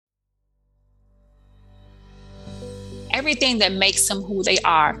everything that makes them who they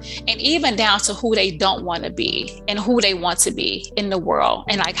are, and even down to who they don't want to be and who they want to be in the world.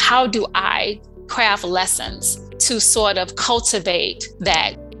 And like, how do I craft lessons to sort of cultivate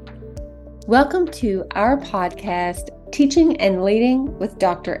that? Welcome to our podcast, Teaching and Leading with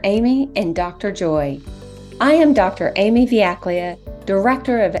Dr. Amy and Dr. Joy. I am Dr. Amy Viaclia,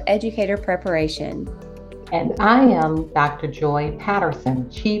 Director of Educator Preparation. And I am Dr. Joy Patterson,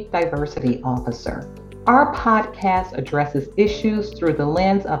 Chief Diversity Officer. Our podcast addresses issues through the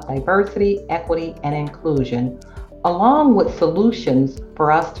lens of diversity, equity, and inclusion, along with solutions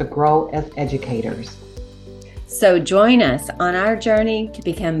for us to grow as educators. So join us on our journey to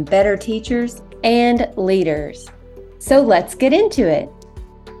become better teachers and leaders. So let's get into it.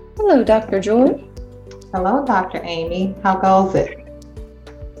 Hello, Dr. Joy. Hello, Dr. Amy. How goes it?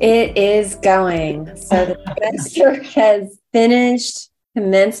 It is going. So the semester has finished.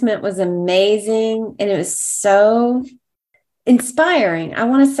 Commencement was amazing, and it was so inspiring. I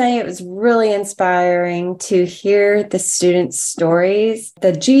want to say it was really inspiring to hear the students' stories,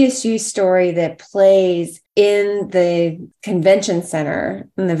 the GSU story that plays in the convention center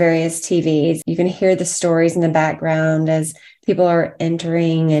and the various TVs. You can hear the stories in the background as people are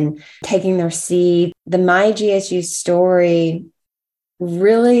entering and taking their seat. The My GSU story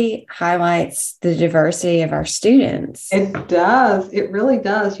really highlights the diversity of our students. It does. It really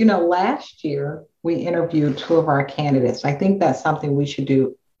does. You know, last year we interviewed two of our candidates. I think that's something we should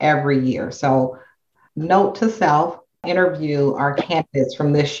do every year. So note to self, interview our candidates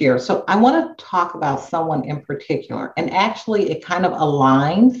from this year. So I want to talk about someone in particular, and actually it kind of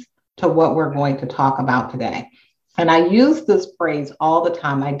aligns to what we're going to talk about today. And I use this phrase all the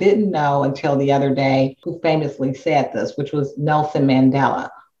time. I didn't know until the other day who famously said this, which was Nelson Mandela.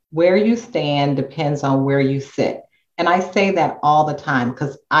 Where you stand depends on where you sit. And I say that all the time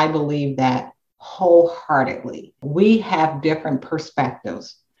because I believe that wholeheartedly. We have different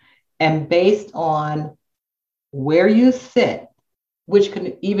perspectives. And based on where you sit, which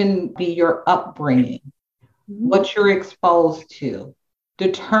can even be your upbringing, what you're exposed to,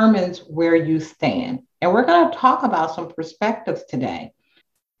 determines where you stand. And we're going to talk about some perspectives today.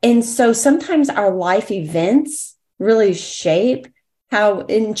 And so sometimes our life events really shape how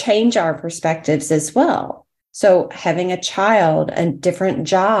and change our perspectives as well. So having a child, a different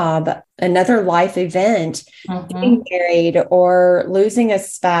job, another life event, getting married or losing a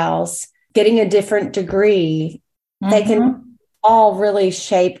spouse, getting a different degree, they can all really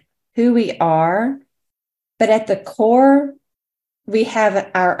shape who we are. But at the core, we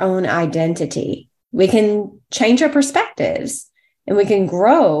have our own identity. We can change our perspectives and we can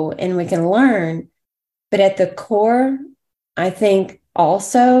grow and we can learn. But at the core, I think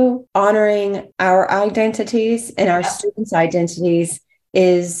also honoring our identities and our students' identities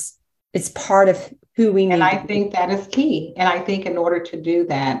is part of who we need. And I think that is key. And I think in order to do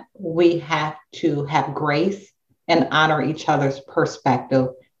that, we have to have grace and honor each other's perspective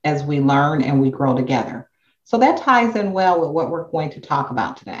as we learn and we grow together. So that ties in well with what we're going to talk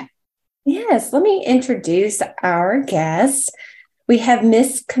about today. Yes, let me introduce our guest. We have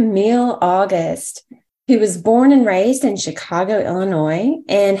Miss Camille August, who was born and raised in Chicago, Illinois,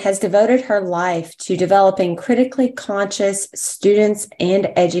 and has devoted her life to developing critically conscious students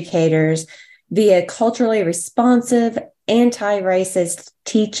and educators via culturally responsive, anti-racist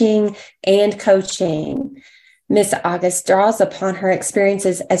teaching and coaching. Ms. August draws upon her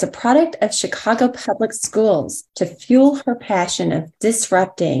experiences as a product of Chicago public schools to fuel her passion of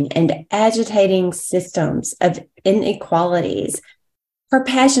disrupting and agitating systems of inequalities. Her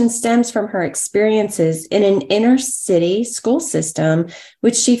passion stems from her experiences in an inner city school system,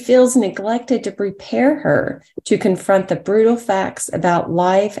 which she feels neglected to prepare her to confront the brutal facts about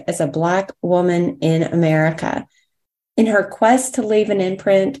life as a Black woman in America. In her quest to leave an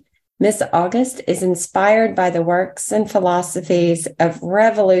imprint, Miss August is inspired by the works and philosophies of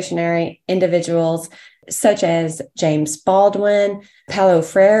revolutionary individuals such as James Baldwin, Paulo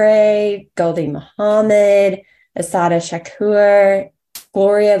Freire, Gandhi Muhammad, Assata Shakur,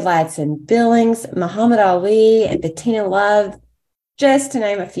 Gloria Ladson Billings, Muhammad Ali, and Bettina Love, just to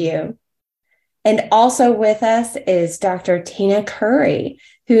name a few. And also with us is Dr. Tina Curry,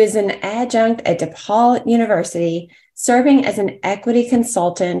 who is an adjunct at DePaul University, serving as an equity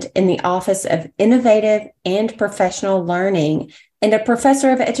consultant in the Office of Innovative and Professional Learning and a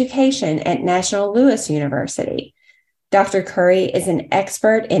professor of education at National Louis University. Dr. Curry is an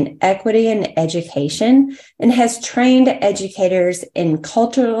expert in equity and education and has trained educators in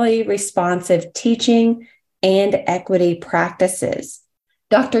culturally responsive teaching and equity practices.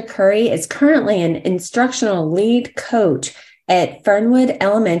 Dr. Curry is currently an instructional lead coach at Fernwood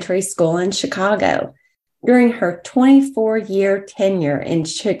Elementary School in Chicago. During her 24-year tenure in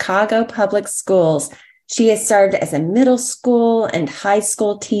Chicago public schools, she has served as a middle school and high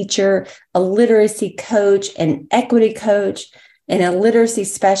school teacher, a literacy coach, an equity coach, and a literacy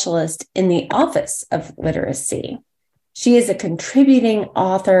specialist in the Office of Literacy. She is a contributing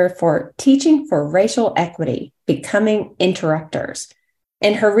author for Teaching for Racial Equity, Becoming Interrupters.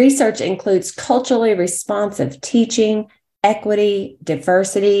 And her research includes culturally responsive teaching, equity,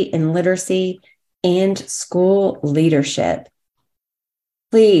 diversity in literacy, and school leadership.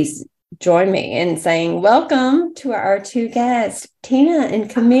 Please join me in saying welcome to our two guests, Tina and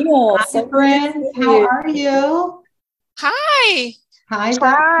Camille. Hi, friends. How are you? Hi. Hi.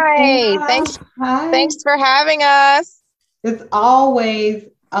 Hi. Thanks for having us. It's always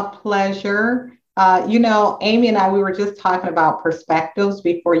a pleasure. Amy and I, we were just talking about perspectives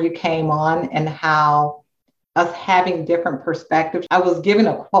before you came on and how us having different perspectives. I was given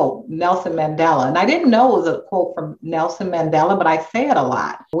a quote, Nelson Mandela, and I didn't know it was a quote from Nelson Mandela, but I say it a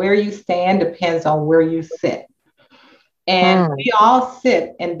lot. Where you stand depends on where you sit. And we all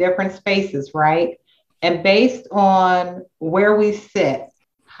sit in different spaces, right? And based on where we sit,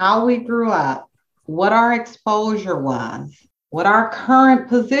 how we grew up, what our exposure was, what our current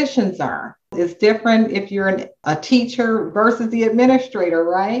positions are, is different if you're a teacher versus the administrator,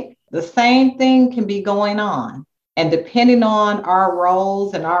 right? The same thing can be going on. And depending on our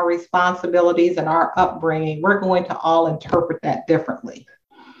roles and our responsibilities and our upbringing, we're going to all interpret that differently.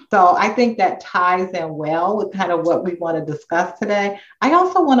 So I think that ties in well with kind of what we want to discuss today. I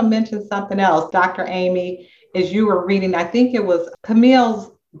also want to mention something else, Dr. Amy, as you were reading, I think it was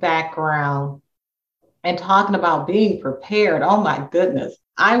Camille's background and talking about being prepared. Oh my goodness.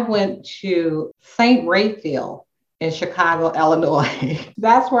 I went to St. Raphael in Chicago, Illinois.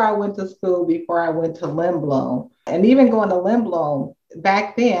 That's where I went to school before I went to Lindblom. And even going to Lindblom,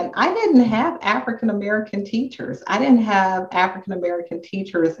 back then, I didn't have African-American teachers. I didn't have African-American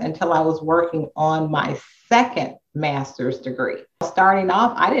teachers until I was working on my second master's degree. Starting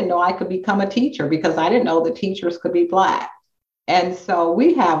off, I didn't know I could become a teacher because I didn't know the teachers could be Black. And so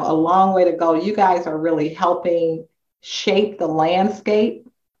we have a long way to go. You guys are really helping shape the landscape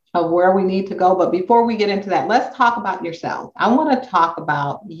of where we need to go. But before we get into that, let's talk about yourself. I want to talk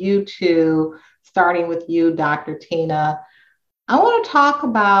about you two, starting with you, Dr. Tina. I want to talk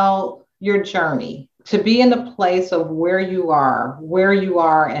about your journey to be in the place of where you are,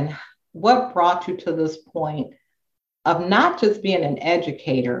 and what brought you to this point of not just being an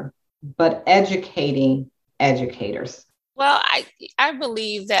educator, but educating educators. Well, I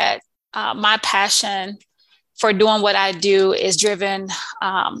believe that my passion for doing what I do is driven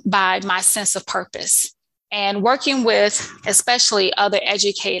by my sense of purpose. And working with especially other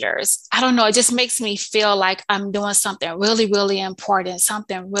educators, I don't know, it just makes me feel like I'm doing something really, really important,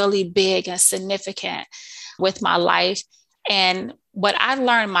 something really big and significant with my life. And what I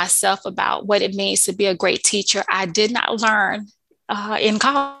learned myself about what it means to be a great teacher, I did not learn in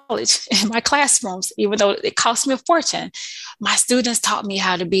college, in my classrooms, even though it cost me a fortune. My students taught me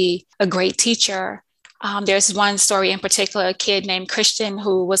how to be a great teacher. There's one story in particular, a kid named Christian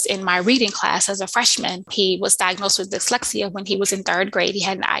who was in my reading class as a freshman. He was diagnosed with dyslexia when he was in third grade. He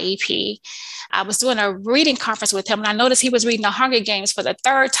had an IEP. I was doing a reading conference with him and I noticed he was reading The Hunger Games for the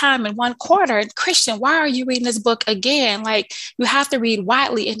third time in one quarter. And Christian, why are you reading this book again? Like, you have to read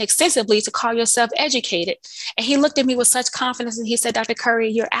widely and extensively to call yourself educated. And he looked at me with such confidence and he said, Dr. Curry,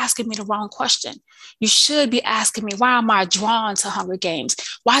 you're asking me the wrong question. You should be asking me, why am I drawn to Hunger Games?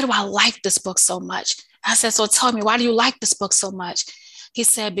 Why do I like this book so much? I said, so tell me, why do you like this book so much? He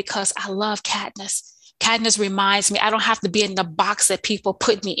said, because I love Katniss. Katniss reminds me, I don't have to be in the box that people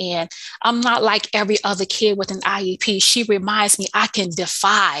put me in. I'm not like every other kid with an IEP. She reminds me I can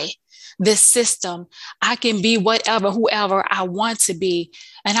defy this system. I can be whatever, whoever I want to be.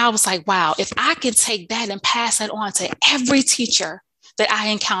 And I was like, wow, if I can take that and pass that on to every teacher that I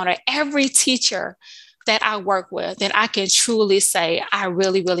encounter, every teacher that I work with, then I can truly say I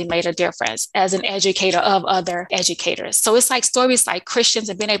really, really made a difference as an educator of other educators. So it's like stories like Christians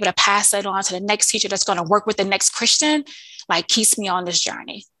and being able to pass that on to the next teacher that's going to work with the next Christian, like keeps me on this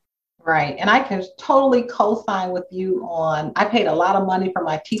journey. Right. And I can totally co-sign with you on, I paid a lot of money for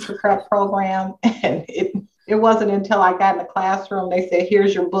my teacher prep program. And it wasn't until I got in the classroom, they said,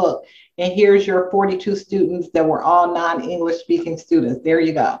 here's your book. And here's your 42 students that were all non-English speaking students. There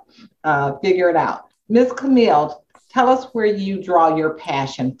you go. Figure it out. Ms. Camille, tell us where you draw your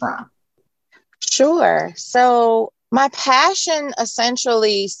passion from. Sure. So my passion,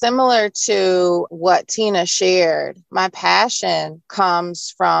 essentially similar to what Tina shared, my passion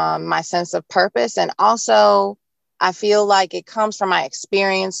comes from my sense of purpose. And also, I feel like it comes from my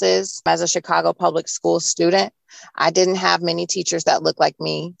experiences as a Chicago public school student. I didn't have many teachers that looked like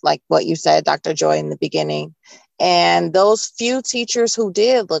me, like what you said, Dr. Joy, in the beginning. And those few teachers who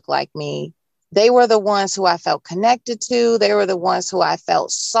did look like me, they were the ones who I felt connected to. They were the ones who I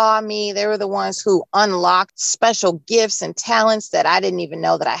felt saw me. They were the ones who unlocked special gifts and talents that I didn't even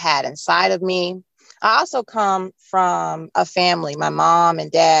know that I had inside of me. I also come from a family, my mom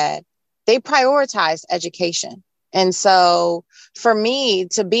and dad, they prioritized education. And so for me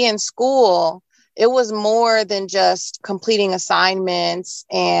to be in school, it was more than just completing assignments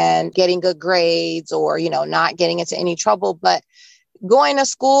and getting good grades or, not getting into any trouble, but going to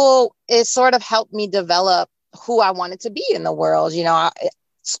school, it sort of helped me develop who I wanted to be in the world.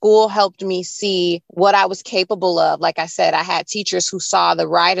 School helped me see what I was capable of. Like I said, I had teachers who saw the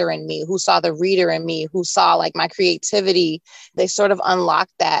writer in me, who saw the reader in me, who saw like my creativity. They sort of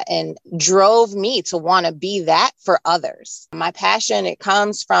unlocked that and drove me to want to be that for others. My passion, it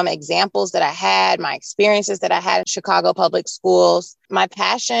comes from examples that I had, my experiences that I had in Chicago public schools. My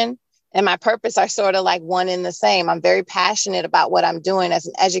passion and my purpose are sort of like one and the same. I'm very passionate about what I'm doing as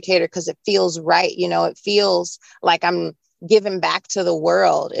an educator because it feels right. It feels like I'm giving back to the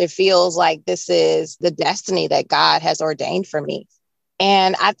world. It feels like this is the destiny that God has ordained for me.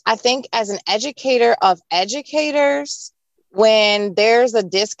 And I think as an educator of educators, when there's a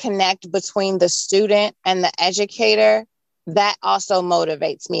disconnect between the student and the educator, that also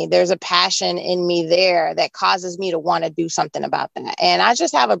motivates me. There's a passion in me there that causes me to want to do something about that. And I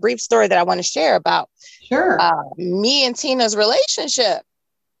just have a brief story that I want to share about me and Tina's relationship.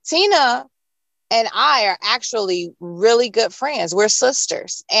 Tina and I are actually really good friends. We're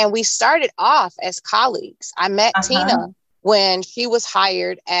sisters. And we started off as colleagues. I met Tina when she was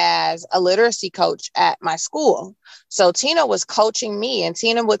hired as a literacy coach at my school. So Tina was coaching me, and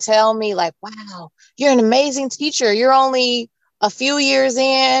Tina would tell me like, wow, you're an amazing teacher. You're only a few years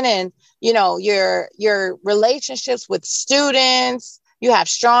in, and your relationships with students, you have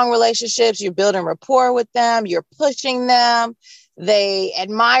strong relationships, you're building rapport with them, you're pushing them. They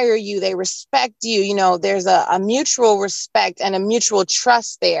admire you. They respect you. There's a mutual respect and a mutual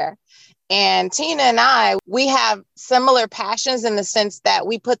trust there. And Tina and I, we have similar passions in the sense that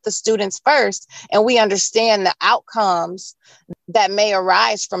we put the students first and we understand the outcomes that may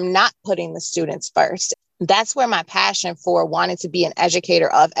arise from not putting the students first. That's where my passion for wanting to be an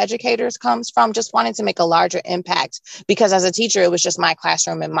educator of educators comes from, just wanting to make a larger impact. Because as a teacher, it was just my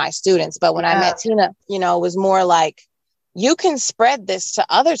classroom and my students. But when I met Tina, it was more like, you can spread this to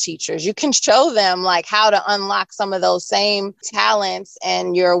other teachers. You can show them like how to unlock some of those same talents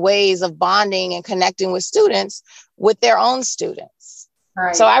and your ways of bonding and connecting with students with their own students.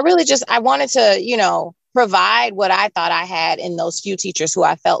 Right. So I really I wanted to, provide what I thought I had in those few teachers who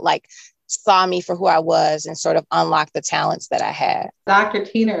I felt like saw me for who I was and sort of unlocked the talents that I had. Dr.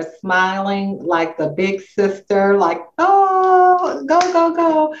 Tina is smiling like the big sister, like, oh, go, go,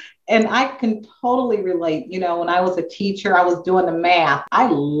 go. And I can totally relate. When I was a teacher, I was doing the math. I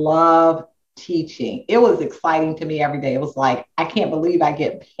love teaching. It was exciting to me every day. It was like, I can't believe I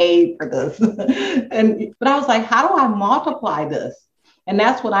get paid for this. But I was like, how do I multiply this? And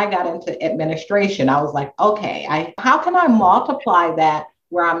that's when I got into administration. I was like, okay, how can I multiply that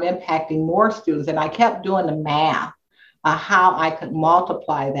where I'm impacting more students? And I kept doing the math, how I could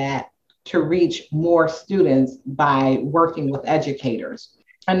multiply that to reach more students by working with educators.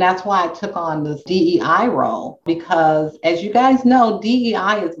 And that's why I took on this DEI role, because as you guys know,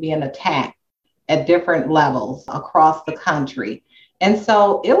 DEI is being attacked at different levels across the country. And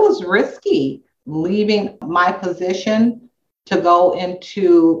so it was risky leaving my position to go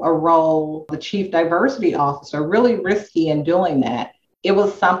into a role, the chief diversity officer, really risky in doing that. It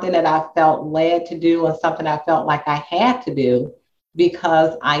was something that I felt led to do and something I felt like I had to do,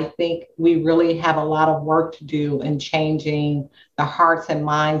 because I think we really have a lot of work to do in changing the hearts and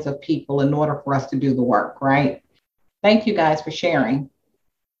minds of people in order for us to do the work, right? Thank you guys for sharing.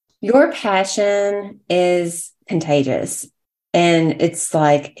 Your passion is contagious, and it's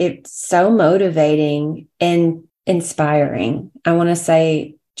so motivating and inspiring. I want to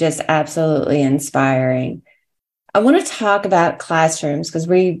say just absolutely inspiring. I want to talk about classrooms because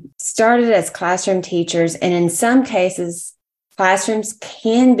we started as classroom teachers, and in some cases, classrooms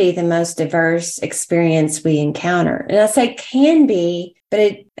can be the most diverse experience we encounter. And I say can be, but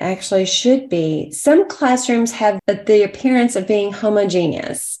it actually should be. Some classrooms have the appearance of being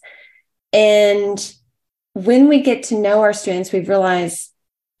homogeneous. And when we get to know our students, we've realized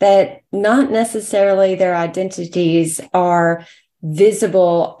that not necessarily their identities are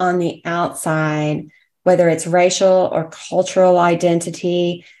visible on the outside, whether it's racial or cultural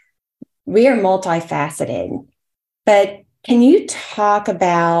identity. We are multifaceted. But can you talk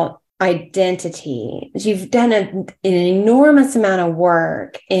about identity? You've done an enormous amount of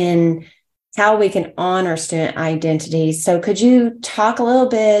work in how we can honor student identities. So could you talk a little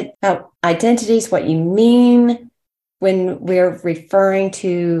bit about identities, what you mean when we're referring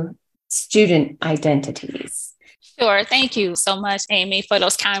to student identities? Sure. Thank you so much, Amy, for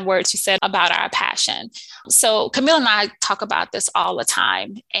those kind words you said about our passion. So Camille and I talk about this all the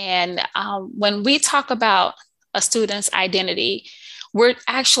time. And when we talk about a student's identity, we're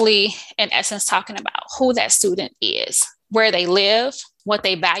actually, in essence, talking about who that student is, where they live, what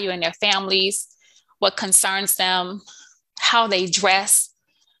they value in their families, what concerns them, how they dress,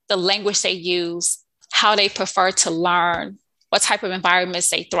 the language they use, how they prefer to learn, what type of environments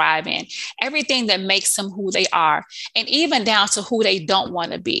they thrive in, everything that makes them who they are, and even down to who they don't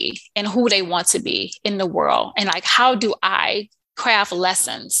want to be and who they want to be in the world. And like, how do I craft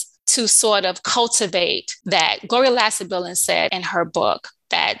lessons to sort of cultivate that? Gloria Lasser-Billings said in her book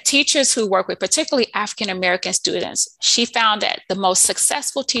that teachers who work with particularly African-American students, she found that the most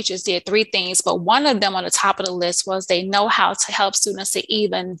successful teachers did three things, but one of them on the top of the list was they know how to help students to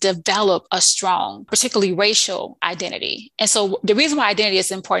even develop a strong, particularly racial identity. And so the reason why identity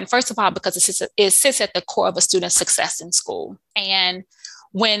is important, first of all, because it sits at the core of a student's success in school. And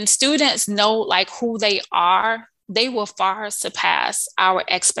when students know like who they are, they will far surpass our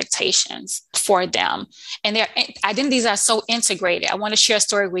expectations for them. And their identities are so integrated. I want to share a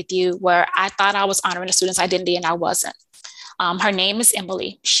story with you where I thought I was honoring a student's identity and I wasn't. Her name is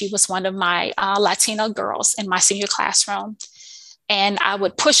Emily. She was one of my Latino girls in my senior classroom. And I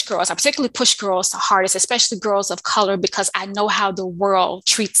would push girls. I particularly push girls the hardest, especially girls of color, because I know how the world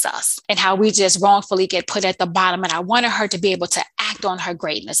treats us and how we just wrongfully get put at the bottom. And I wanted her to be able to act on her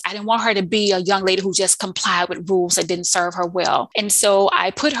greatness. I didn't want her to be a young lady who just complied with rules that didn't serve her well. And so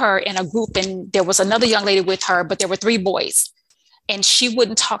I put her in a group and there was another young lady with her, but there were three boys. And she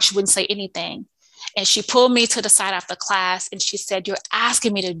wouldn't talk. She wouldn't say anything. And she pulled me to the side after class and she said, "You're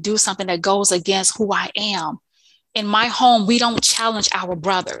asking me to do something that goes against who I am. In my home, we don't challenge our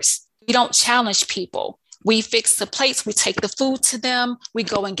brothers. We don't challenge people. We fix the plates. We take the food to them. We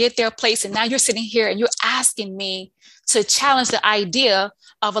go and get their plates. And now you're sitting here and you're asking me to challenge the idea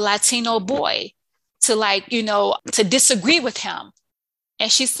of a Latino boy, to disagree with him." And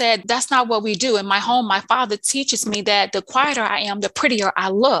she said, "That's not what we do. In my home, my father teaches me that the quieter I am, the prettier I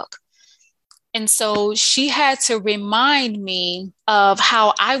look." And so she had to remind me of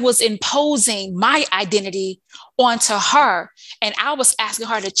how I was imposing my identity onto her. And I was asking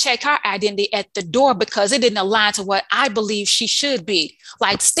her to check her identity at the door because it didn't align to what I believe she should be.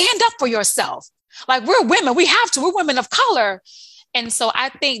 Like, stand up for yourself. Like, we're women, we're women of color. And so I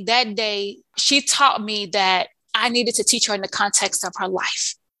think that day she taught me that I needed to teach her in the context of her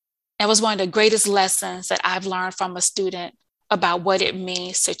life. That was one of the greatest lessons that I've learned from a student about what it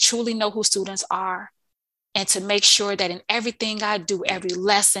means to truly know who students are and to make sure that in everything I do, every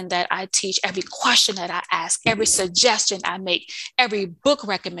lesson that I teach, every question that I ask, every suggestion I make, every book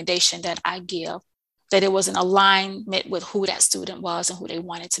recommendation that I give, that it was in alignment with who that student was and who they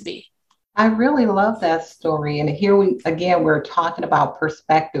wanted to be. I really love that story. And here we're talking about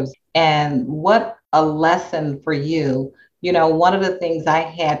perspectives and what a lesson for you. You know, one of the things I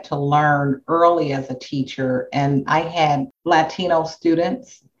had to learn early as a teacher, and I had Latino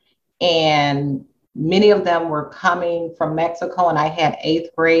students, and many of them were coming from Mexico, and I had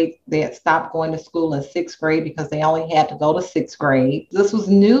eighth grade. They had stopped going to school in sixth grade because they only had to go to sixth grade. This was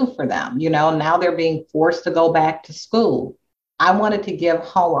new for them. You know, now they're being forced to go back to school. I wanted to give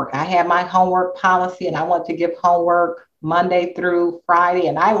homework. I had my homework policy, and I wanted to give homework Monday through Friday.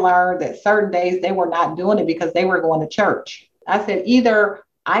 And I learned that certain days they were not doing it because they were going to church. I said, either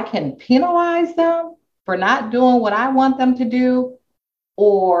I can penalize them for not doing what I want them to do,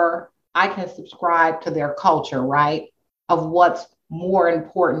 or I can subscribe to their culture, right? Of what's more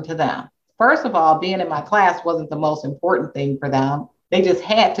important to them. First of all, being in my class wasn't the most important thing for them. They just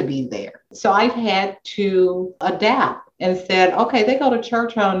had to be there. So I had to adapt and said, okay, they go to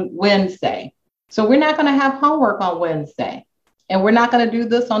church on Wednesday. So we're not going to have homework on Wednesday. And we're not going to do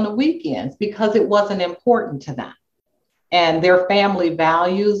this on the weekends because it wasn't important to them. And their family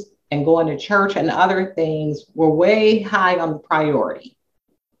values and going to church and other things were way high on the priority.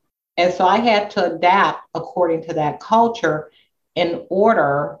 And so I had to adapt according to that culture in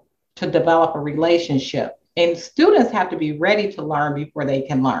order to develop a relationship. And students have to be ready to learn before they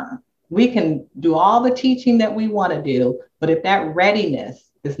can learn. We can do all the teaching that we want to do, but if that readiness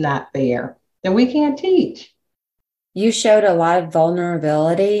is not there, then we can't teach. You showed a lot of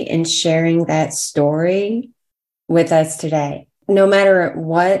vulnerability in sharing that story with us today. No matter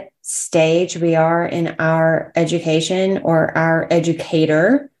what stage we are in our education or our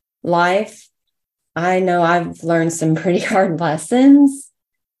educator life, I know I've learned some pretty hard lessons,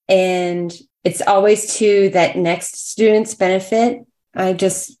 and it's always to that next student's benefit. I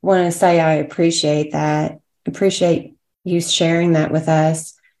just want to say I appreciate that. Appreciate you sharing that with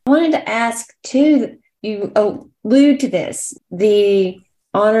us. I wanted to ask too, you allude to this, the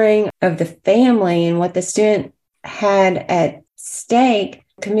honoring of the family and what the student had at stake.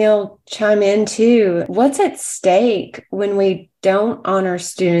 Camille, chime in too. What's at stake when we don't honor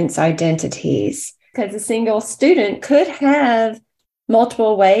students' identities? Because a single student could have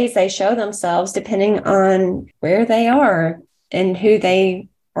multiple ways they show themselves depending on where they are and who they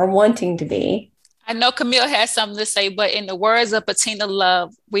are wanting to be. I know Camille has something to say, but in the words of Bettina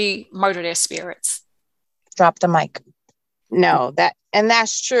Love, we murder their spirits. Drop the mic. No,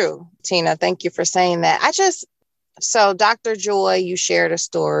 that's true, Tina. Thank you for saying that. So Dr. Joy, you shared a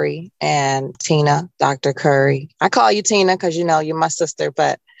story, and Tina, Dr. Curry. I call you Tina because you're my sister,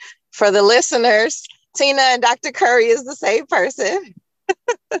 but for the listeners, Tina and Dr. Curry is the same person.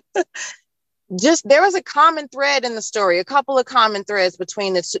 There was a common thread in the story, a couple of common threads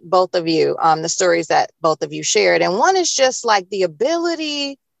between both of you, the stories that both of you shared. And one is just like the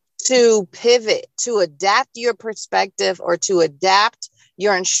ability to pivot, to adapt your perspective or to adapt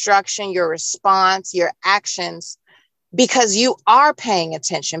your instruction, your response, your actions, because you are paying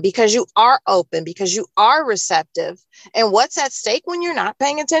attention, because you are open, because you are receptive. And what's at stake when you're not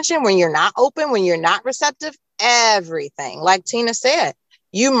paying attention, when you're not open, when you're not receptive? Everything. Like Tina said,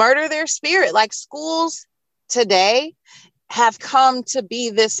 you murder their spirit. Like schools today have come to be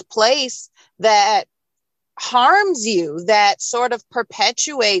this place that harms you, that sort of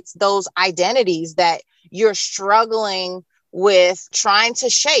perpetuates those identities that you're struggling with trying to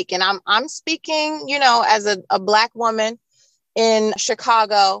shake. And I'm speaking, as a Black woman in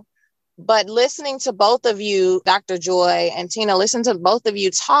Chicago, but listening to both of you, Dr. Joy and Tina, listen to both of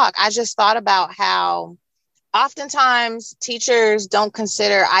you talk, I just thought about how oftentimes teachers don't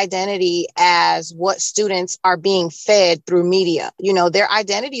consider identity as what students are being fed through media. Their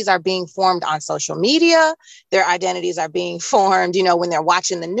identities are being formed on social media. Their identities are being formed, when they're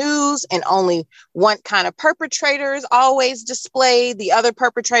watching the news, and only one kind of perpetrator is always displayed. The other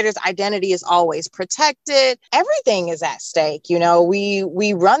perpetrator's identity is always protected. Everything is at stake.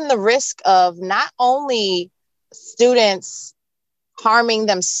 We run the risk of not only students harming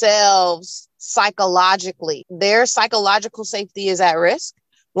themselves psychologically, their psychological safety is at risk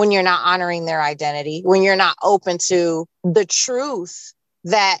when you're not honoring their identity, when you're not open to the truth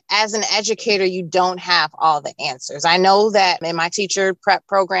that as an educator, you don't have all the answers. I know that in my teacher prep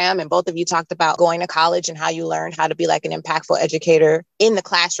program, and both of you talked about going to college and how you learned how to be like an impactful educator in the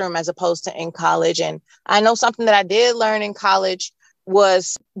classroom as opposed to in college. And I know something that I did learn in college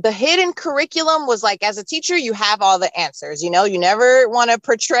was the hidden curriculum was like, as a teacher, you have all the answers. You never want to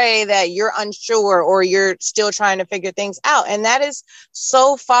portray that you're unsure or you're still trying to figure things out. And that is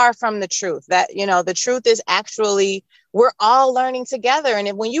so far from the truth. That, the truth is actually we're all learning together.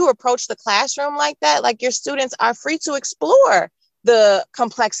 And when you approach the classroom like that, like your students are free to explore the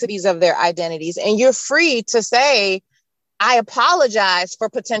complexities of their identities. And you're free to say, I apologize for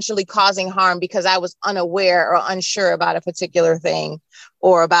potentially causing harm because I was unaware or unsure about a particular thing,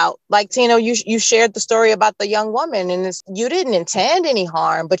 or about, like Tina, you shared the story about the young woman, and you didn't intend any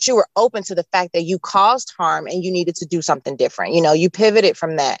harm, but you were open to the fact that you caused harm and you needed to do something different. You pivoted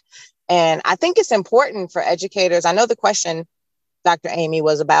from that. And I think it's important for educators. I know the question, Dr. Amy,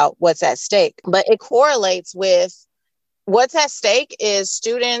 was about what's at stake, but it correlates with what's at stake is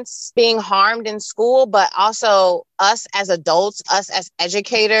students being harmed in school, but also us as adults, us as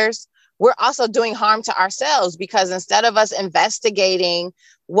educators, we're also doing harm to ourselves, because instead of us investigating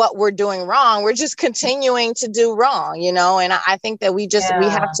what we're doing wrong, we're just continuing to do wrong, and I think that we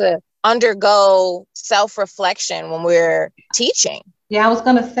have to undergo self-reflection when we're teaching. Yeah, I was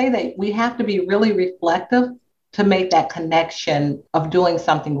going to say that we have to be really reflective to make that connection of doing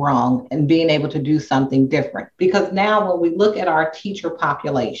something wrong and being able to do something different. Because now when we look at our teacher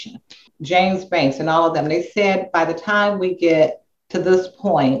population, James Banks and all of them, they said by the time we get to this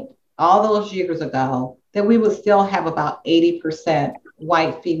point, all those years ago, that we would still have about 80%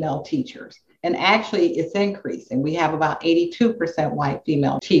 white female teachers. And actually it's increasing. We have about 82% white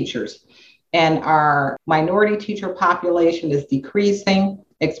female teachers. And our minority teacher population is decreasing,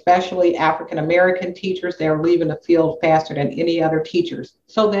 especially African-American teachers. They're leaving the field faster than any other teachers.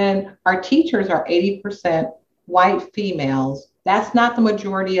 So then our teachers are 80% white females. That's not the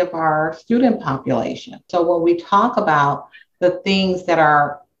majority of our student population. So when we talk about the things that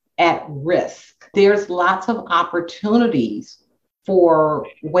are at risk, there's lots of opportunities for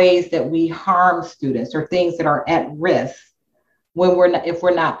ways that we harm students or things that are at risk when we're not, if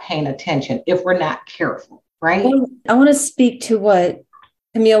we're not paying attention, if we're not careful, right? Well, I want to speak to what,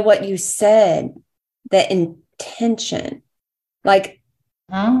 Camille, what you said, the intention, like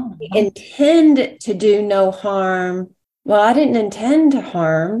intend to do no harm. Well, I didn't intend to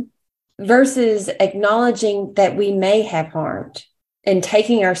harm, versus acknowledging that we may have harmed and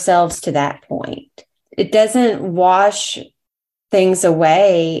taking ourselves to that point. It doesn't wash things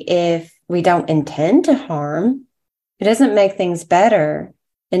away if we don't intend to harm. It doesn't make things better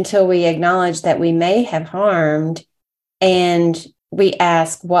until we acknowledge that we may have harmed and we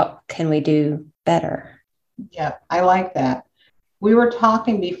ask, what can we do better? Yeah, I like that. We were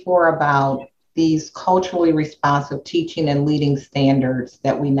talking before about these culturally responsive teaching and leading standards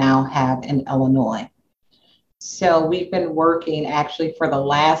that we now have in Illinois. So we've been working actually for the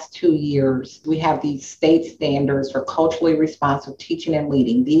last 2 years. We have these state standards for culturally responsive teaching and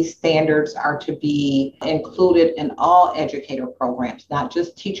leading. These standards are to be included in all educator programs, not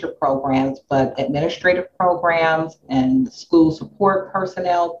just teacher programs, but administrative programs and school support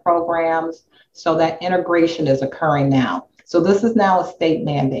personnel programs. So that integration is occurring now. So this is now a state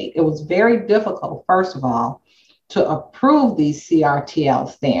mandate. It was very difficult, first of all, to approve these CRTL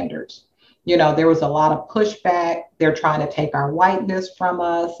standards. You know, there was a lot of pushback. They're trying to take our whiteness from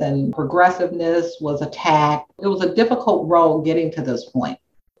us, and progressiveness was attacked. It was a difficult road getting to this point.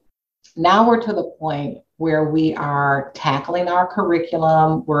 Now we're to the point where we are tackling our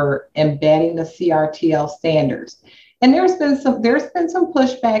curriculum. We're embedding the CRTL standards. And there's been some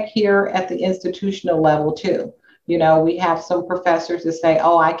pushback here at the institutional level too. You know, we have some professors that say,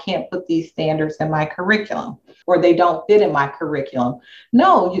 oh, I can't put these standards in my curriculum, or they don't fit in my curriculum.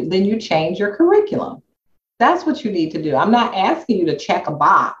 No, then you change your curriculum. That's what you need to do. I'm not asking you to check a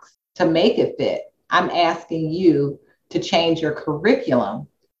box to make it fit. I'm asking you to change your curriculum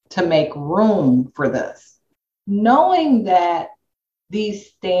to make room for this. Knowing that these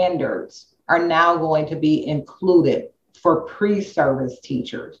standards are now going to be included for pre-service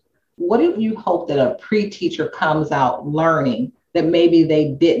teachers, what do you hope that a pre-teacher comes out learning that maybe they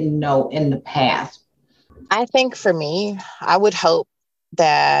didn't know in the past? I think for me, I would hope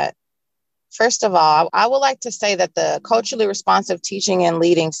that, first of all, I would like to say that the culturally responsive teaching and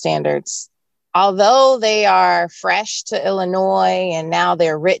leading standards, although they are fresh to Illinois and now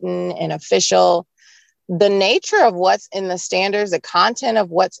they're written and official, the nature of what's in the standards, the content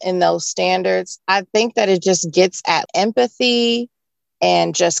of what's in those standards, I think that it just gets at empathy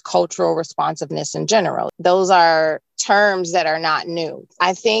and just cultural responsiveness in general. Those are terms that are not new.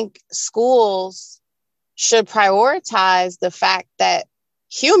 I think schools should prioritize the fact that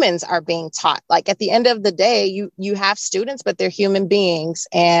humans are being taught. Like at the end of the day, you have students, but they're human beings.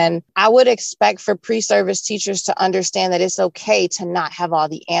 And I would expect for pre-service teachers to understand that it's okay to not have all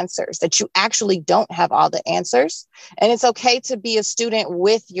the answers, that you actually don't have all the answers. And it's okay to be a student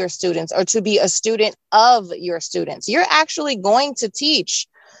with your students or to be a student of your students. You're actually going to teach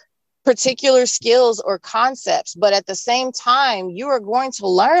particular skills or concepts, but at the same time, you are going to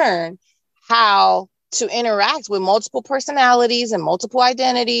learn how to interact with multiple personalities and multiple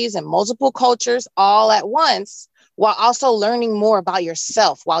identities and multiple cultures all at once, while also learning more about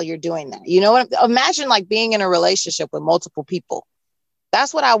yourself while you're doing that. You know what? Imagine like being in a relationship with multiple people.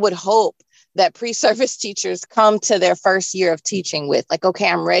 That's what I would hope that pre-service teachers come to their first year of teaching with. Like, okay,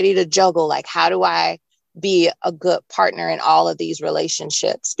 I'm ready to juggle. Like, how do I be a good partner in all of these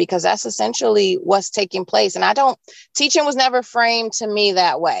relationships? Because that's essentially what's taking place. And teaching was never framed to me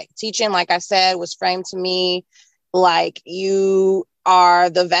that way. Teaching, like I said, was framed to me like you are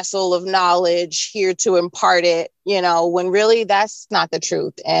the vessel of knowledge here to impart it, you know, when really that's not the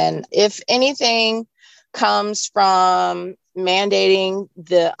truth. And if anything comes from mandating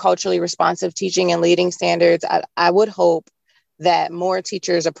the culturally responsive teaching and leading standards, I would hope that more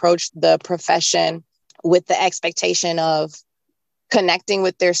teachers approach the profession with the expectation of connecting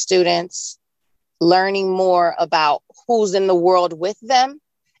with their students, learning more about who's in the world with them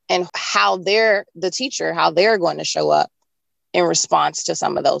and how they're going to show up in response to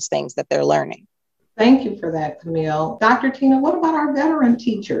some of those things that they're learning. Thank you for that, Camille. Dr. Tina, what about our veteran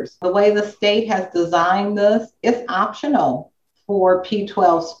teachers? The way the state has designed this, it's optional for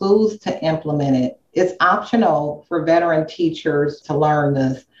P-12 schools to implement it. It's optional for veteran teachers to learn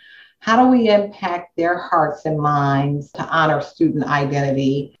this. How do we impact their hearts and minds to honor student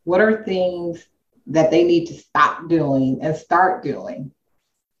identity? What are things that they need to stop doing and start doing?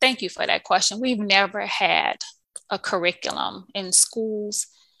 Thank you for that question. We've never had a curriculum in schools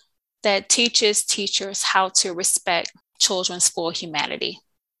that teaches teachers how to respect children's full humanity,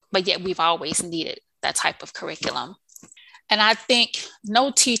 but yet we've always needed that type of curriculum. And I think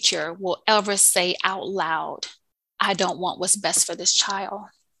no teacher will ever say out loud, I don't want what's best for this child.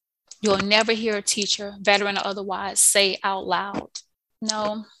 You'll never hear a teacher, veteran or otherwise, say out loud,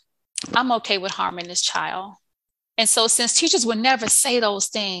 no, I'm okay with harming this child. And so since teachers would never say those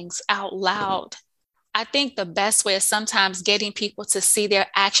things out loud, I think the best way is sometimes getting people to see they're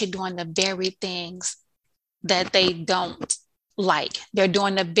actually doing the very things that they don't like. They're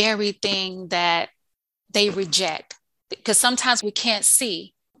doing the very thing that they reject. Because sometimes we can't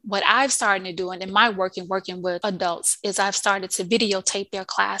see. What I've started to do, and in my working with adults, is I've started to videotape their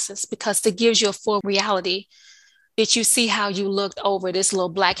classes because it gives you a full reality. Did you see how you looked over this little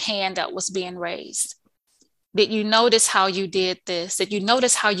black hand that was being raised? Did you notice how you did this? Did you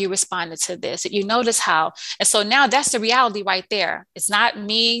notice how you responded to this? Did you notice how? And so now that's the reality right there. It's not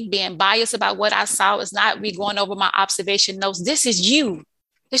me being biased about what I saw. It's not me going over my observation notes. This is you.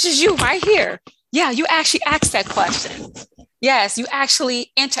 This is you right here. Yeah, you actually asked that question. Yes, you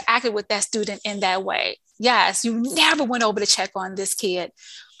actually interacted with that student in that way. Yes, you never went over to check on this kid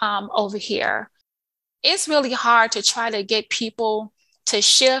over here. It's really hard to try to get people to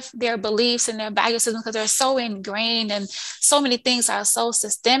shift their beliefs and their value systems because they're so ingrained and so many things are so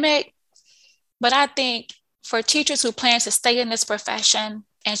systemic. But I think for teachers who plan to stay in this profession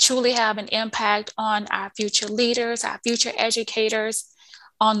and truly have an impact on our future leaders, our future educators,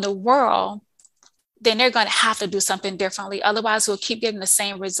 on the world, then they're going to have to do something differently. Otherwise, we'll keep getting the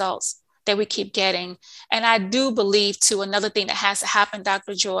same results that we keep getting. And I do believe, too, another thing that has to happen,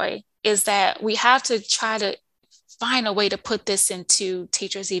 Dr. Joy, is that we have to try to find a way to put this into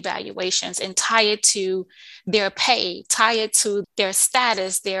teachers' evaluations and tie it to their pay, tie it to their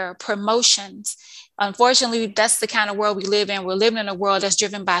status, their promotions. Unfortunately, that's the kind of world we live in. We're living in a world that's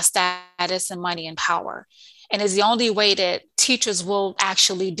driven by status and money and power. And it's the only way that teachers will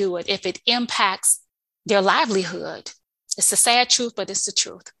actually do it if it impacts their livelihood. It's a sad truth, but it's the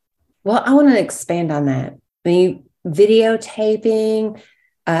truth. Well, I want to expand on that. Videotaping,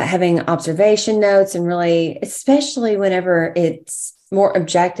 having observation notes, and really, especially whenever it's more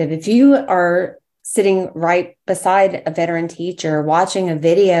objective. If you are sitting right beside a veteran teacher watching a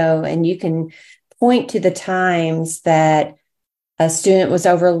video and you can point to the times that a student was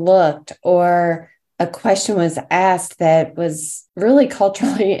overlooked or a question was asked that was really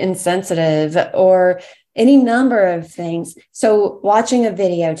culturally insensitive or any number of things. So watching a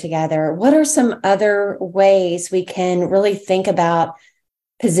video together, what are some other ways we can really think about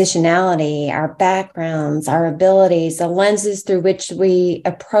positionality, our backgrounds, our abilities, the lenses through which we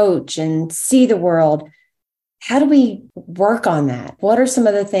approach and see the world? How do we work on that? What are some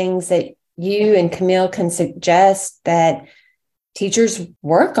of the things that you and Camille can suggest that teachers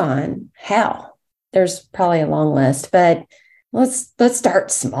work on? How? There's probably a long list, but let's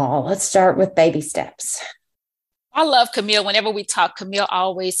start small. Let's start with baby steps. I love Camille. Whenever we talk, Camille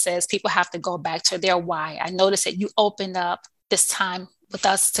always says people have to go back to their why. I noticed that you opened up this time with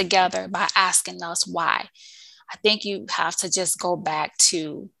us together by asking us why. I think you have to just go back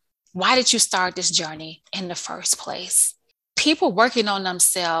to why did you start this journey in the first place? People working on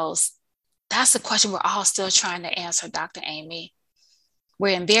themselves, that's a question we're all still trying to answer, Dr. Amy.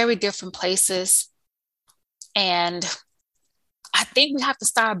 We're in very different places. And I think we have to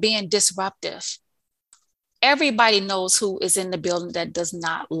start being disruptive. Everybody knows who is in the building that does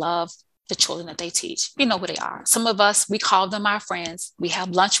not love the children that they teach. You know who they are. Some of us, we call them our friends. We have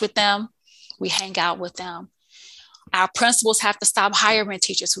lunch with them. We hang out with them. Our principals have to stop hiring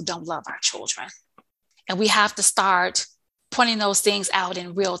teachers who don't love our children. And we have to start pointing those things out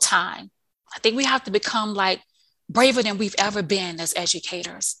in real time. I think we have to become like braver than we've ever been as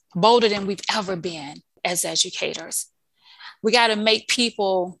educators, bolder than we've ever been as educators. We got to make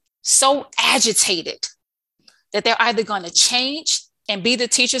people so agitated that they're either going to change and be the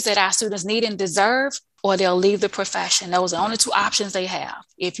teachers that our students need and deserve, or they'll leave the profession. Those are the only two options they have.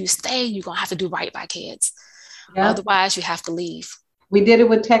 If you stay, you're going to have to do right by kids. Yep. Otherwise, you have to leave. We did it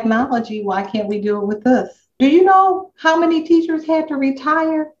with technology. Why can't we do it with this? Do you know how many teachers had to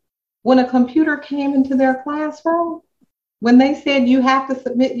retire when a computer came into their classroom? When they said you have to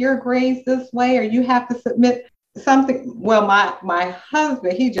submit your grades this way, or you have to submit something. Well, my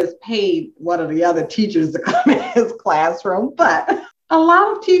husband, he just paid one of the other teachers to come in his classroom. But a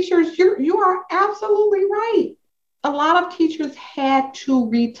lot of teachers, you are absolutely right. A lot of teachers had to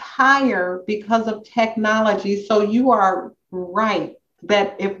retire because of technology. So you are right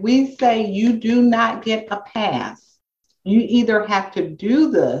that if we say you do not get a pass, you either have to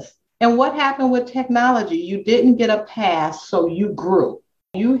do this. And what happened with technology? You didn't get a pass, so you grew.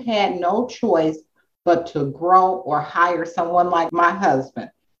 You had no choice but to grow or hire someone like my husband.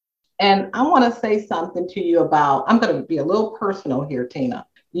 And I want to say something to you about, I'm going to be a little personal here, Tina.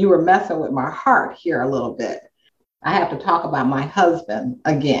 You were messing with my heart here a little bit. I have to talk about my husband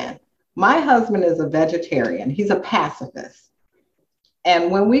again. My husband is a vegetarian. He's a pacifist.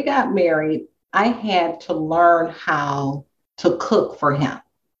 And when we got married, I had to learn how to cook for him.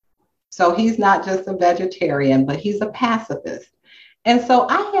 So he's not just a vegetarian, but he's a pacifist. And so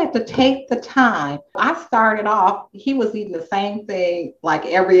I had to take the time. I started off, he was eating the same thing like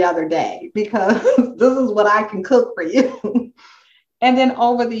every other day because this is what I can cook for you. And then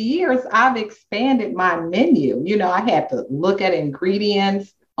over the years, I've expanded my menu. I had to look at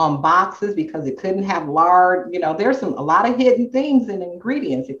ingredients on boxes because it couldn't have lard. There's a lot of hidden things in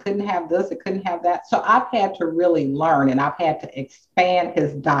ingredients. It couldn't have this, it couldn't have that. So I've had to really learn, and I've had to expand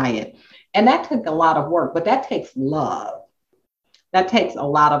his diet. And that took a lot of work, but that takes love. That takes a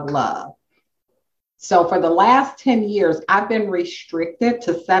lot of love. So for the last 10 years, I've been restricted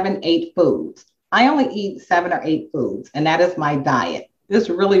to 7-8 foods. I only eat 7 or 8 foods, and that is my diet. It's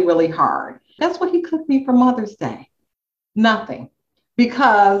really, really hard. That's what he cooked me for Mother's Day. Nothing.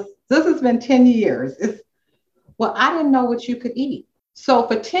 Because this has been 10 years. I didn't know what you could eat. So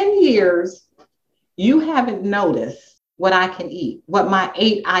for 10 years, you haven't noticed what I can eat, what my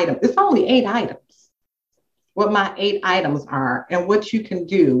 8 items, it's only 8 items, what my 8 items are and what you can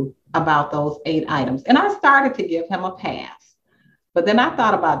do about those 8 items. And I started to give him a pass. But then I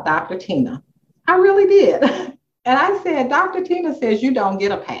thought about Dr. Tina. I really did. And I said, Dr. Tina says you don't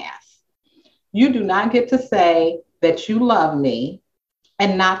get a pass. You do not get to say that you love me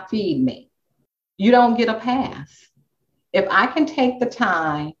and not feed me. You don't get a pass. If I can take the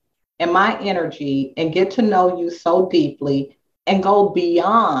time and my energy and get to know you so deeply and go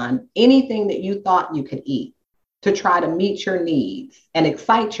beyond anything that you thought you could eat to try to meet your needs and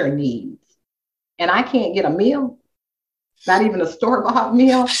excite your needs, and I can't get a meal, not even a store-bought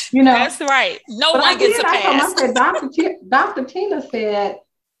meal, That's right. No one gets a pass. I said, Dr. Tina said,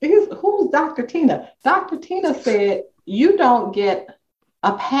 who's Dr. Tina? Dr. Tina said, you don't get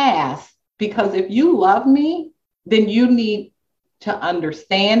a pass because if you love me, then you need to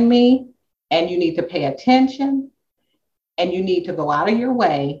understand me and you need to pay attention and you need to go out of your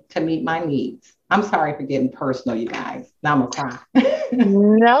way to meet my needs. I'm sorry for getting personal, you guys. Now I'm gonna cry.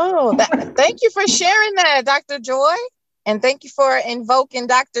 No, thank you for sharing that, Dr. Joy. And thank you for invoking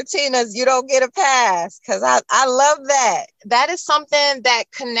Dr. Tina's "you don't get a pass," because I love that. That is something that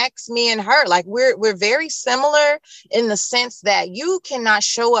connects me and her. Like we're very similar in the sense that you cannot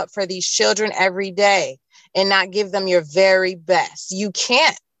show up for these children every day and not give them your very best. You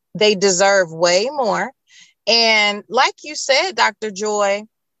can't. They deserve way more. And like you said, Dr. Joy,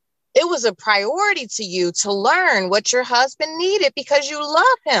 it was a priority to you to learn what your husband needed because you love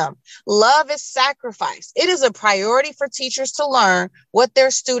him. Love is sacrifice. It is a priority for teachers to learn what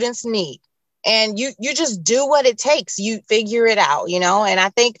their students need. And you just do what it takes. You figure it out, and I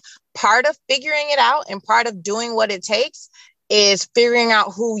think part of figuring it out and part of doing what it takes is figuring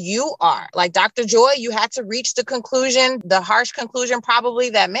out who you are. Like Dr. Joy, you had to reach the harsh conclusion probably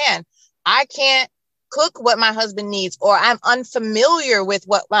that, man, I can't cook what my husband needs, or I'm unfamiliar with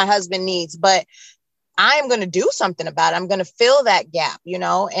what my husband needs, but I'm going to do something about it. I'm going to fill that gap,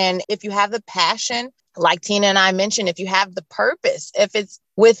 and if you have the passion, like Tina and I mentioned, if you have the purpose, if it's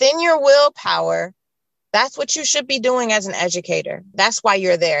within your willpower, that's what you should be doing as an educator. That's why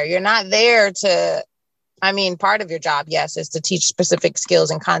you're there. You're not there to, part of your job, yes, is to teach specific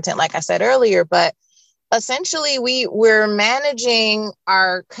skills and content, like I said earlier, but essentially, we're managing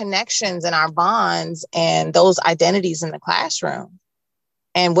our connections and our bonds and those identities in the classroom.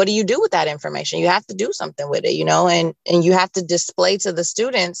 And what do you do with that information? You have to do something with it, and you have to display to the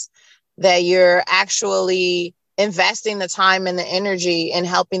students that you're actually investing the time and the energy in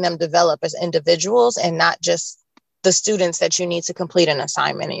helping them develop as individuals and not just the students that you need to complete an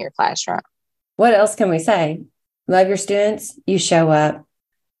assignment in your classroom. What else can we say? Love your students, you show up.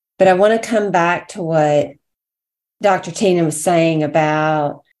 But I want to come back to what Dr. Tina was saying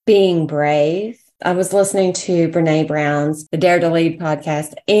about being brave. I was listening to Brene Brown's The Dare to Lead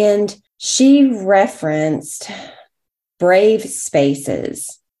podcast, and she referenced brave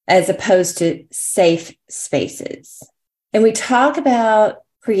spaces as opposed to safe spaces. And we talk about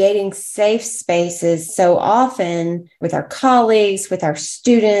creating safe spaces so often with our colleagues, with our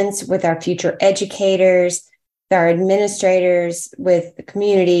students, with our future educators, our administrators, with the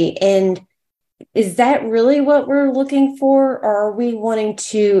community. And is that really what we're looking for? Or are we wanting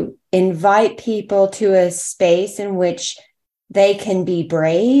to invite people to a space in which they can be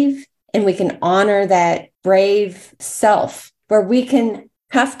brave and we can honor that brave self, where we can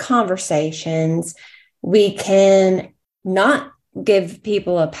have conversations, we can not give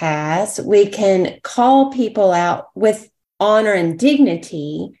people a pass. We can call people out with honor and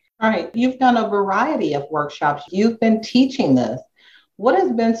dignity. All right. You've done a variety of workshops. You've been teaching this. What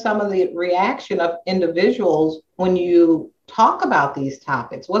has been some of the reaction of individuals when you talk about these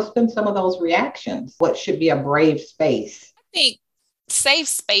topics? What's been some of those reactions? What should be a brave space? I think safe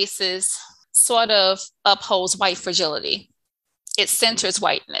spaces sort of upholds white fragility. It centers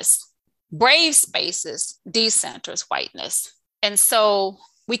whiteness. Brave spaces decenters whiteness. And so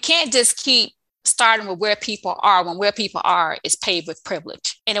we can't just keep starting with where people are when where people are is paved with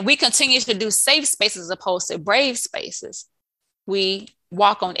privilege. And if we continue to do safe spaces as opposed to brave spaces, we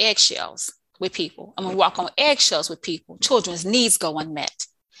walk on eggshells with people. And we walk on eggshells with people. Children's needs go unmet,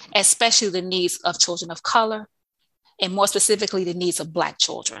 especially the needs of children of color, and more specifically, the needs of Black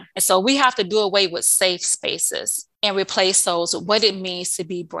children. And so we have to do away with safe spaces and replace those with what it means to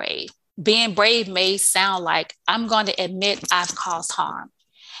be brave. Being brave may sound like I'm going to admit I've caused harm.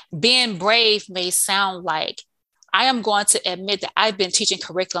 Being brave may sound like I am going to admit that I've been teaching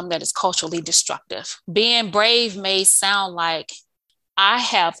curriculum that is culturally destructive. Being brave may sound like I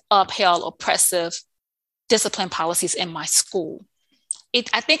have upheld oppressive discipline policies in my school.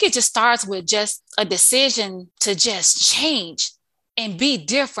 I think it just starts with just a decision to just change and be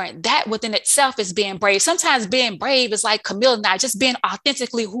different. That within itself is being brave. Sometimes being brave is like Camille and I, just being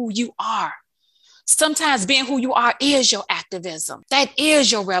authentically who you are. Sometimes being who you are is your activism. That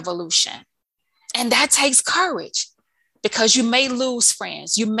is your revolution. And that takes courage because you may lose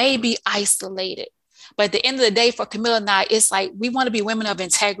friends. You may be isolated. But at the end of the day, for Camille and I, it's like we want to be women of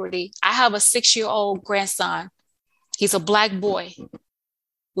integrity. I have a 6-year-old grandson. He's a Black boy.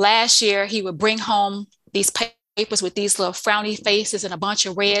 Last year, he would bring home these papers with these little frowny faces and a bunch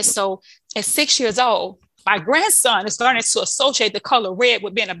of red. So at 6 years old, my grandson is starting to associate the color red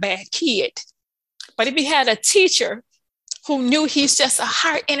with being a bad kid. But if he had a teacher who knew he's just a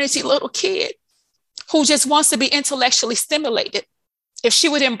high energy little kid who just wants to be intellectually stimulated, if she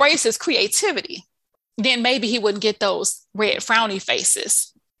would embrace his creativity, then maybe he wouldn't get those red frowny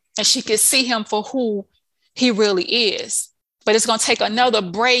faces and she could see him for who he really is. But it's going to take another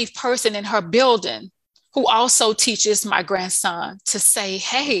brave person in her building who also teaches my grandson to say,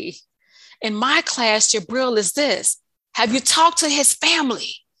 hey, in my class, Jabril is this. Have you talked to his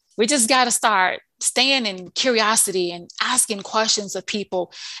family? We just got to start staying in curiosity and asking questions of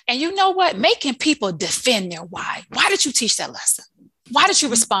people. And you know what? Making people defend their why. Why did you teach that lesson? Why did you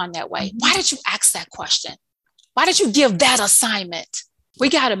respond that way? Why did you ask that question? Why did you give that assignment? We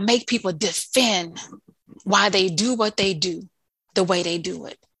got to make people defend why they do what they do the way they do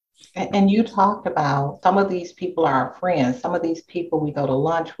it. And you talked about some of these people are our friends. Some of these people we go to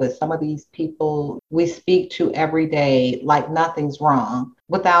lunch with. Some of these people we speak to every day like nothing's wrong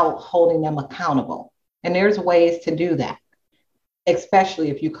without holding them accountable. And there's ways to do that, especially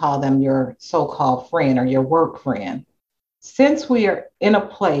if you call them your so-called friend or your work friend. Since we are in a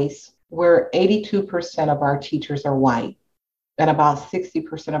place where 82% of our teachers are white and about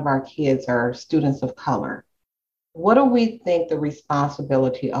 60% of our kids are students of color, what do we think the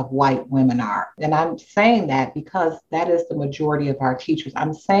responsibility of white women are? And I'm saying that because that is the majority of our teachers.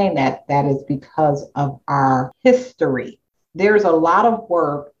 I'm saying that is because of our history. There's a lot of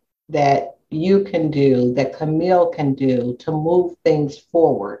work that you can do, that Camille can do to move things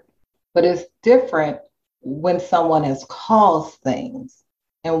forward. But it's different when someone has caused things.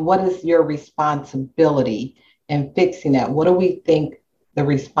 And what is your responsibility in fixing that? What do we think the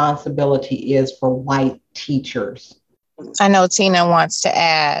responsibility is for white teachers? I know Tina wants to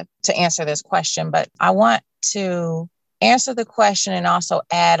add to answer this question, but I want to answer the question and also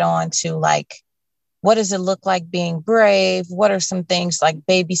add on to like, what does it look like being brave? What are some things like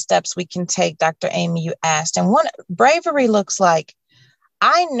baby steps we can take? Dr. Amy, you asked. And one bravery looks like,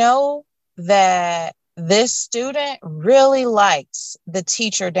 I know that this student really likes the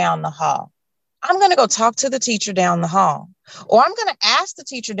teacher down the hall. I'm going to go talk to the teacher down the hall, or I'm going to ask the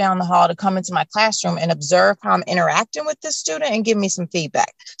teacher down the hall to come into my classroom and observe how I'm interacting with this student and give me some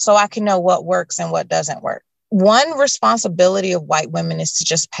feedback so I can know what works and what doesn't work. One responsibility of white women is to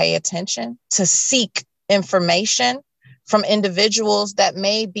just pay attention, to seek information from individuals that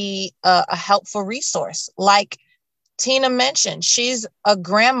may be a helpful resource. Like Tina mentioned, she's a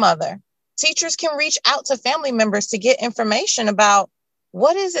grandmother. Teachers can reach out to family members to get information about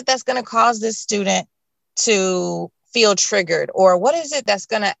what is it that's going to cause this student to feel triggered, or what is it that's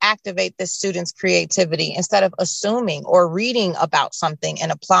going to activate this student's creativity, instead of assuming or reading about something and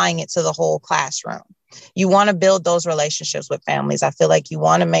applying it to the whole classroom. You want to build those relationships with families. I feel like you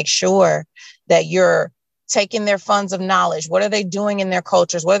want to make sure that you're taking their funds of knowledge. What are they doing in their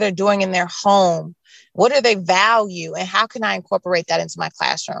cultures? What are they doing in their home What do they value? And how can I incorporate that into my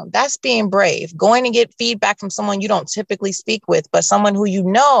classroom? That's being brave. Going and get feedback from someone you don't typically speak with, but someone who you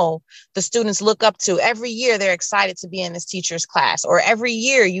know the students look up to. Every year, they're excited to be in this teacher's class. Or every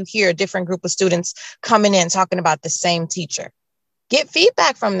year, you hear a different group of students coming in talking about the same teacher. Get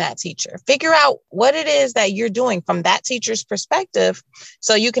feedback from that teacher. Figure out what it is that you're doing from that teacher's perspective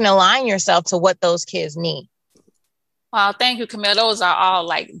so you can align yourself to what those kids need. Well, thank you, Camille. Those are all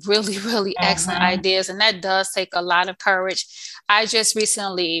like really, really excellent ideas. And that does take a lot of courage. I just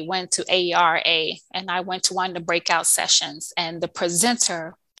recently went to AERA and I went to one of the breakout sessions, and the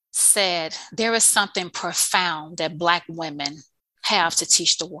presenter said, there is something profound that Black women have to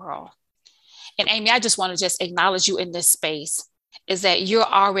teach the world. And Amy, I just want to just acknowledge you in this space, is that you're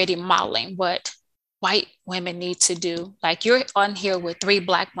already modeling what white women need to do. Like, you're on here with 3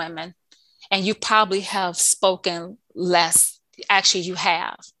 Black women, and you probably have spoken less. Actually, you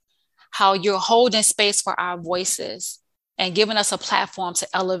have. How you're holding space for our voices and giving us a platform to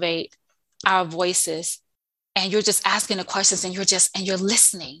elevate our voices. And you're just asking the questions, and you're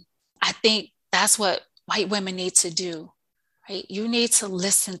listening. I think that's what white women need to do, right? You need to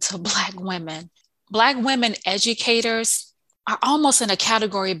listen to Black women. Black women educators are almost in a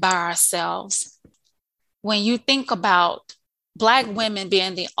category by ourselves. When you think about Black women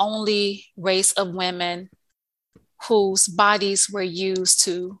being the only race of women whose bodies were used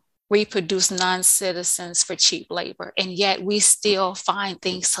to reproduce non-citizens for cheap labor, and yet we still find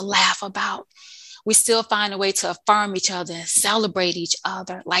things to laugh about. We still find a way to affirm each other and celebrate each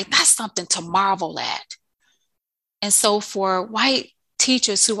other. Like, that's something to marvel at. And so for white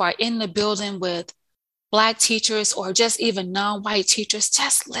teachers who are in the building with Black teachers, or just even non-white teachers,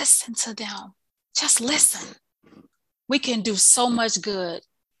 just listen to them. Just listen. We can do so much good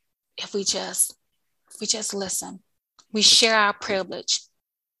if we just listen. We share our privilege.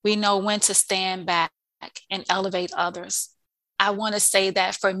 We know when to stand back and elevate others. I want to say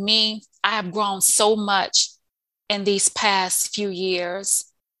that for me, I have grown so much in these past few years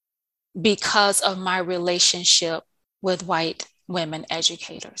because of my relationship with white women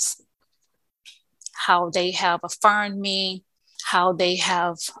educators. How they have affirmed me, how they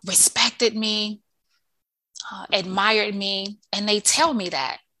have respected me, admired me. And they tell me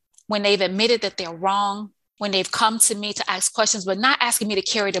that when they've admitted that they're wrong, when they've come to me to ask questions, but not asking me to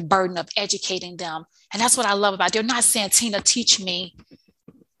carry the burden of educating them. And that's what I love about it. They're not saying, Tina, teach me,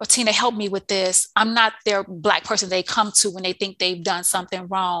 or Tina, help me with this. I'm not their Black person they come to when they think they've done something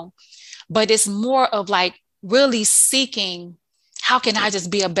wrong. But it's more of like really seeking, how can I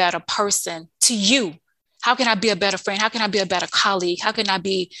just be a better person to you? How can I be a better friend? How can I be a better colleague? How can I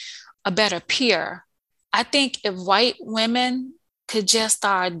be a better peer? I think if white women could just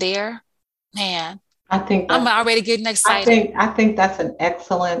start there, man, I'm already getting excited. I think that's an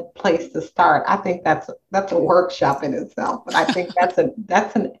excellent place to start. I think that's a workshop in itself, but I think that's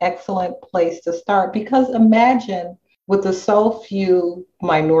an excellent place to start, because imagine with the so few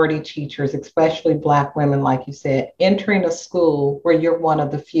minority teachers, especially Black women, like you said, entering a school where you're one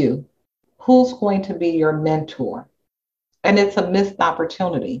of the few, who's going to be your mentor? And it's a missed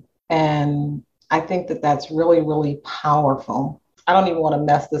opportunity. And I think that that's really, really powerful. I don't even want to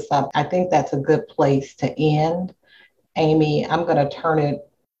mess this up. I think that's a good place to end. Amy, I'm going to turn it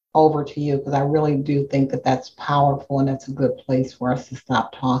over to you, because I really do think that that's powerful, and that's a good place for us to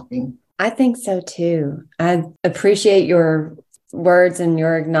stop talking. I think so too. I appreciate your words and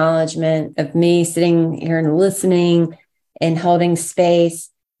your acknowledgement of me sitting here and listening and holding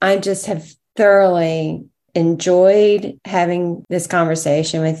space. I just have thoroughly enjoyed having this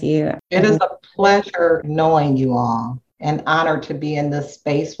conversation with you. It is a pleasure knowing you all. An honor to be in this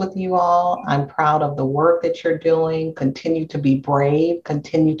space with you all. I'm proud of the work that you're doing. Continue to be brave.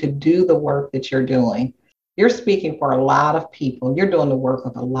 Continue to do the work that you're doing. You're speaking for a lot of people. You're doing the work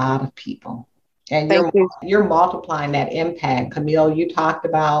of a lot of people. And you're multiplying that impact. Camille, you talked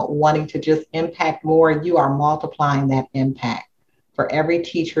about wanting to just impact more. You are multiplying that impact for every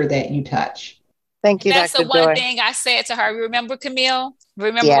teacher that you touch. Thank you, That's Dr. the one Joy. thing I said to her. Remember, Camille?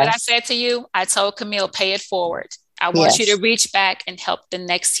 Remember what I said to you? I told Camille, pay it forward. I want you to reach back and help the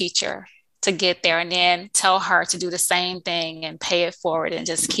next teacher to get there, and then tell her to do the same thing and pay it forward, and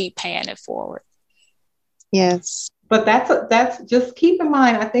just keep paying it forward. Yes. But that's just keep in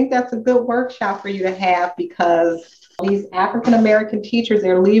mind, I think that's a good workshop for you to have, because these African-American teachers,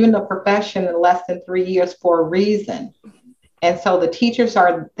 they're leaving the profession in less than 3 years for a reason. And so the teachers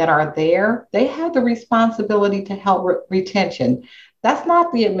that are there, they have the responsibility to help retention. That's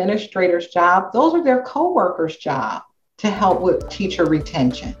not the administrator's job. Those are their coworkers' job to help with teacher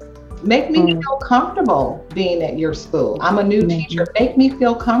retention. Make me feel comfortable being at your school. I'm a new teacher. Make me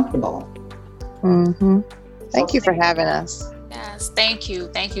feel comfortable. Thank you for having us. Yes, thank you.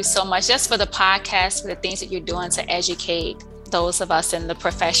 Thank you so much. Just for the podcast, for the things that you're doing to educate those of us in the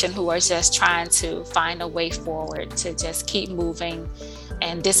profession who are just trying to find a way forward to just keep moving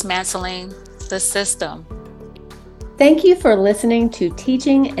and dismantling the system. Thank you for listening to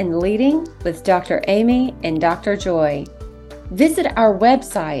Teaching and Leading with Dr. Amy and Dr. Joy. Visit our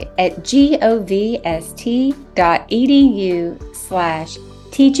website at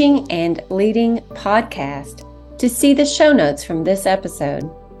govst.edu/teaching and leading podcast to see the show notes from this episode.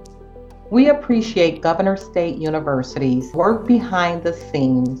 We appreciate Governor State University's work behind the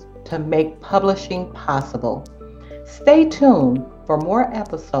scenes to make publishing possible. Stay tuned for more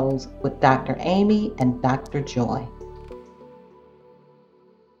episodes with Dr. Amy and Dr. Joy.